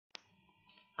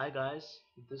Hi guys,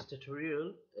 this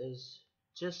tutorial is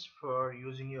just for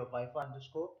using your Wi-Fi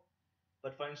endoscope.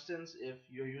 But for instance, if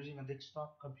you're using a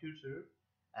desktop computer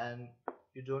and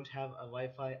you don't have a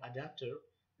Wi-Fi adapter,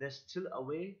 there's still a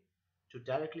way to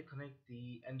directly connect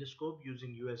the endoscope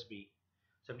using USB.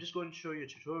 So I'm just going to show you a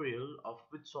tutorial of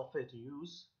which software to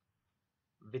use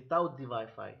without the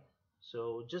Wi-Fi.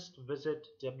 So just visit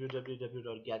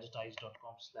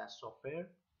www.gadgetise.com/software.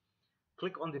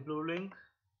 Click on the blue link.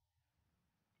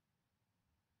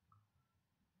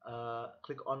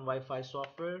 Click on Wi-Fi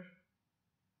software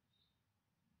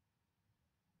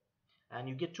and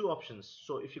you get two options.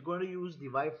 So if you're going to use the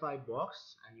Wi-Fi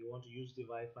box and you want to use the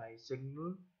Wi-Fi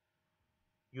signal,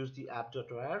 use the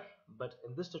adaptor. But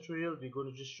in this tutorial we're going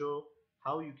to just show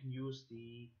how you can use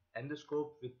the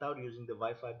endoscope without using the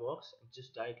Wi-Fi box and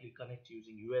just directly connect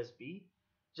using USB,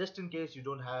 just in case you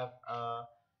don't have a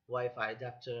Wi-Fi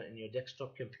adapter in your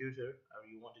desktop computer, or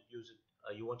you want to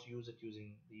use it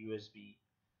using the USB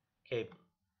cable.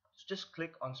 So just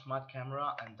click on Smart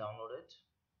Camera and download it.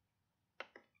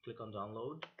 Click on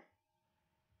download.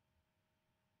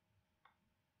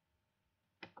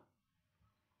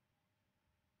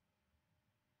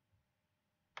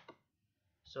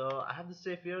 So I have the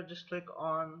safe here. Just click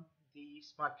on the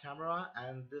smart camera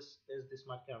and this is the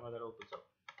smart camera that opens up.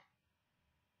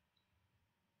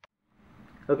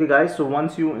 Okay guys, so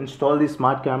once you install the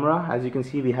smart camera, as you can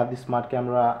see we have the smart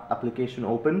camera application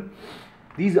open.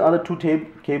 These are the two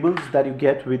cables that you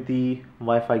get with the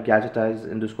Wi-Fi Gadgetise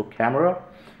endoscope camera.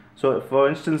 So for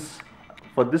instance,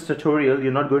 for this tutorial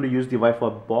you're not going to use the Wi-Fi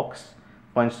box.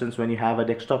 For instance, when you have a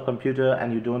desktop computer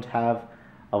and you don't have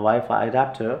a Wi-Fi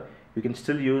adapter, you can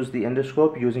still use the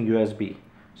endoscope using USB.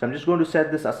 So I'm just going to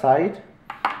set this aside,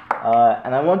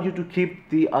 and I want you to keep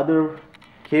the other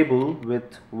cable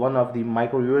with one of the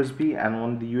micro USB and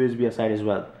one of the USB aside as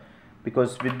well,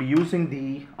 because we'll be using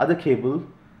the other cable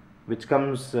which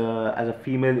comes as a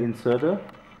female inserter,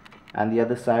 and the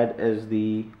other side is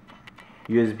the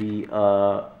USB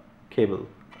cable.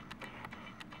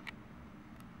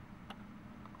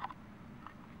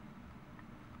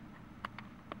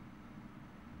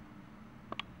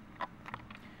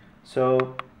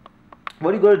 So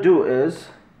what you got to do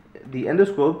is the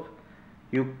endoscope,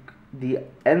 the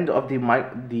end of the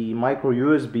micro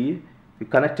USB, you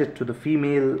connect it to the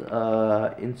female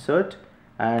insert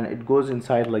and it goes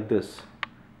inside like this.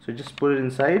 So just put it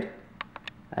inside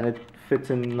and it fits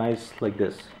in nice like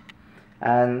this.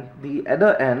 And the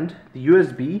other end, the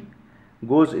USB,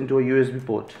 goes into a USB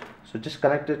port. So just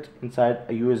connect it inside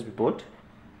a USB port,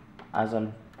 as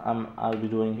I'll be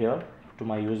doing here, to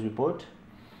my USB port.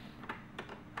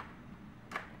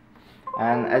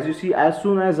 And as you see, as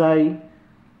soon as I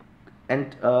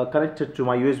connect it to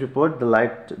my USB port, the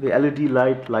LED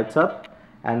light lights up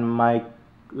and my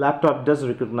laptop does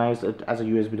recognize it as a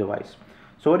USB device.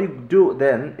 So what you do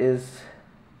then is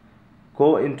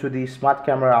go into the smart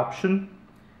camera option,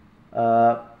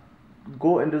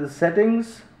 go into the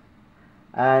settings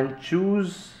and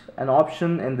choose an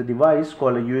option in the device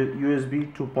called a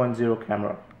USB 2.0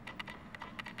 camera.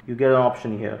 You get an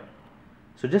option here,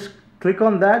 so just click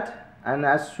on that, and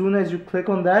as soon as you click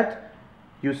on that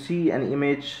you see an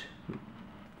image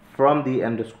from the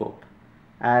endoscope.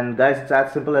 And guys, it's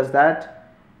as simple as that.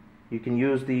 You can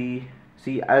use the,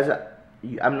 see, as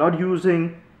I'm not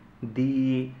using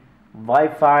the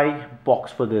Wi-Fi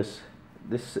box for this.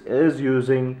 This is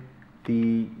using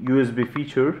the USB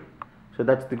feature, so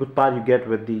that's the good part you get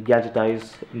with the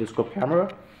Gadgetise endoscope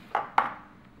camera.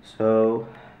 So,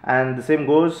 and the same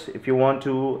goes if you want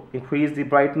to increase the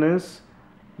brightness,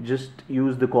 just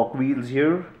use the cog wheels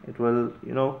here. It will,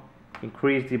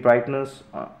 increase the brightness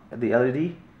the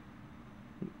LED,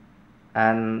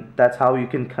 and that's how you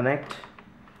can connect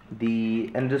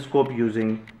the endoscope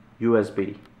using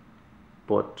USB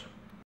port.